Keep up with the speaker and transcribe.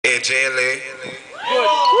JLA.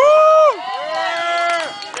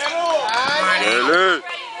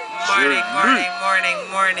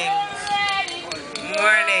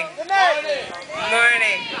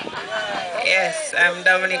 Morning. Yes, I'm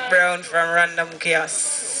Dominic Brown from Random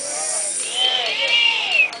Chaos.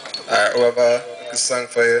 Alright, we have a good song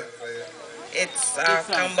for you. It's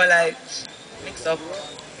Combo Life mix up.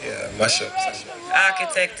 Yeah, mashup.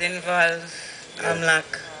 Architect involved. Amlack.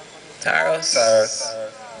 Taurus.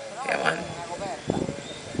 Yeah, man.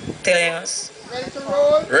 Telling us. Ready to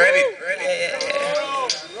roll? Ready. Yeah.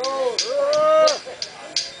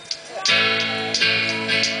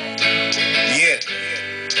 Yeah.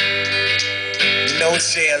 No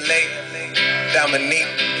JLA, Dominique,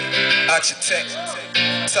 architect,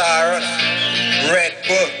 taurus, red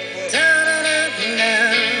book.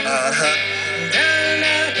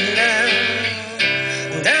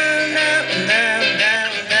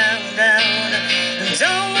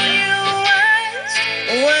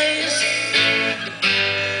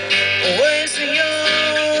 Waste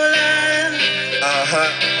your life.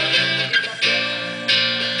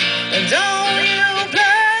 Don't you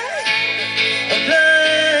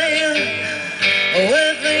play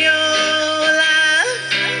with your life.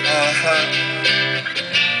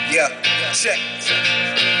 Yeah, check.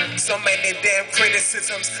 So many damn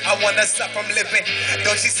criticisms, I wanna stop from living.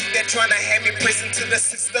 Don't you see they're trying to hand me prison to the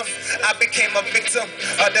system? I became a victim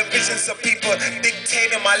of the visions of people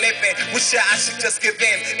dictating my living. Wish I should just give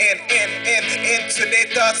in to their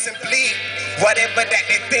thoughts and bleed. Whatever that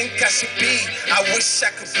they think I should be, I wish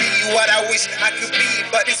I could be what I wish I could be.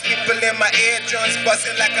 But these people in my eardrums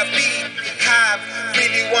buzzing like a bee. I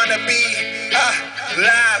really wanna be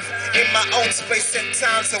live in my own space and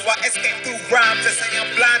time, so I escape through rhymes and say I'm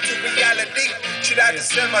blind to reality. Should I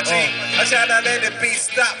just send my dream? I try to let it be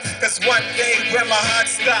stopped, cause one day when my heart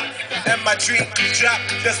stopped and my dream dropped,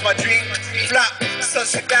 does my dream flop? So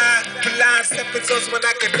should I blind stepping toes when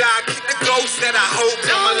I could die? Keep the ghost that I hold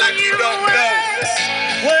coming like you don't know.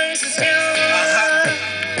 Waste your life.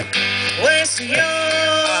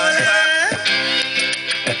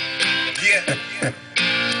 Yeah.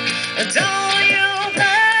 Don't you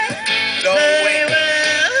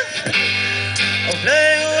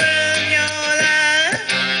play with your life.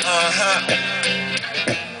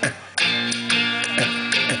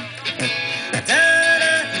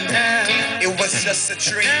 It was just a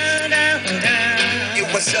dream.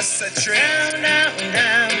 It was just a dream.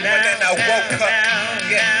 But then I woke up.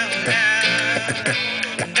 Yeah.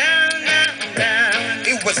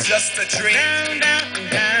 It was just a dream.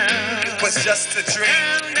 It was just a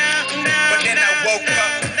dream. But then I woke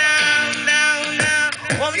up.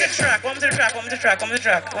 One to the track.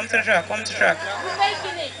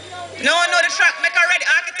 No, the track. Make her ready.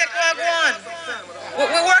 Architect will go on. We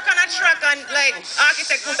work on a track and like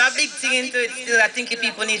architect put a big thing into it still. I think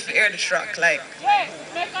people need to hear the track. Like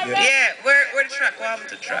yeah, where the track? What happened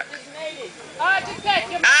to the track?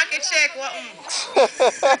 Architect, what?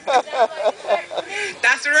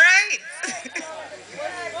 That's right.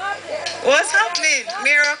 What's happening?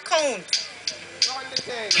 Mirror count.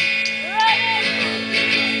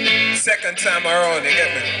 Second time around, you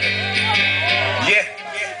get me? Yeah.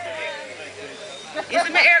 You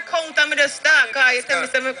see my air count and me just start, cause you tell me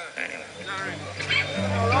something. Anyway.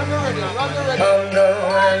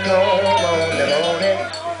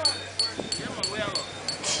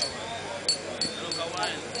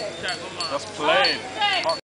 That's plain.